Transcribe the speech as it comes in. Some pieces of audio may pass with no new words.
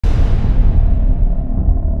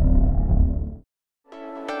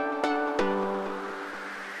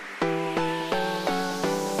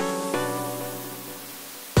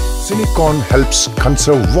Sinicon helps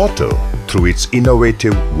conserve water through its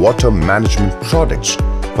innovative water management products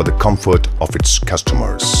for the comfort of its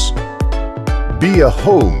customers. Be a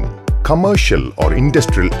home, commercial or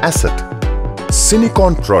industrial asset,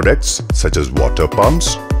 Sinicon products such as water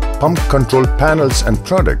pumps, pump control panels and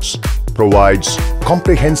products provides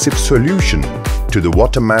comprehensive solution to the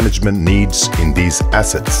water management needs in these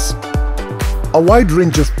assets. A wide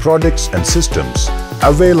range of products and systems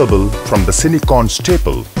available from the Sinicon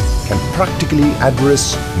staple can practically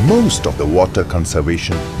address most of the water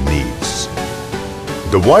conservation needs.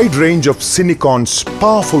 The wide range of Sinicon's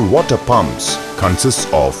powerful water pumps consists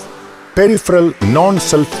of peripheral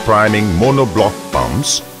non-self-priming monoblock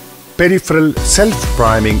pumps, peripheral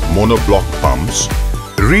self-priming monoblock pumps,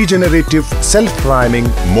 regenerative self-priming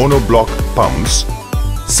monoblock pumps,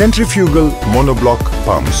 centrifugal monoblock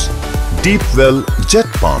pumps, deep well jet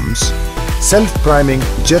pumps, self-priming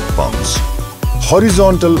jet pumps,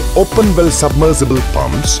 horizontal open well submersible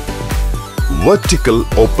pumps, vertical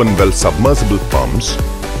open well submersible pumps,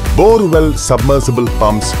 bore well submersible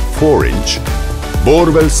pumps 4-inch,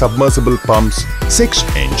 bore well submersible pumps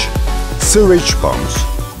 6-inch, sewage pumps,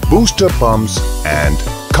 booster pumps and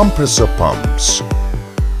compressor pumps.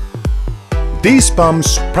 These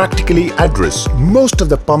pumps practically address most of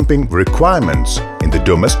the pumping requirements in the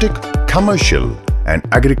domestic, commercial and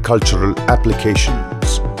agricultural applications.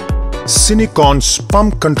 Sinicon's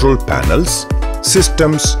pump control panels,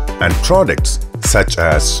 systems and products such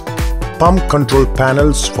as pump control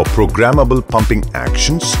panels for programmable pumping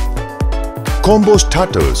actions, combo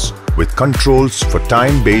starters with controls for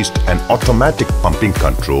time-based and automatic pumping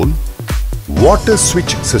control, water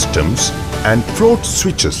switch systems and float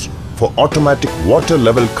switches for automatic water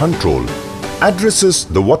level control addresses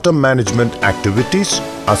the water management activities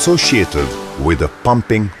associated with the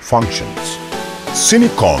pumping functions.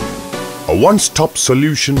 Sinicon, a one-stop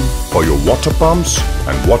solution for your water pumps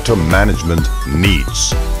and water management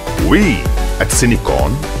needs. We at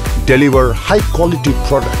Sinicon deliver high-quality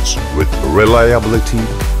products with reliability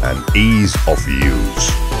and ease of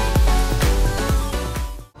use.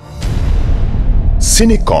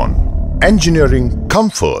 Sinicon, engineering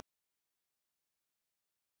comfort.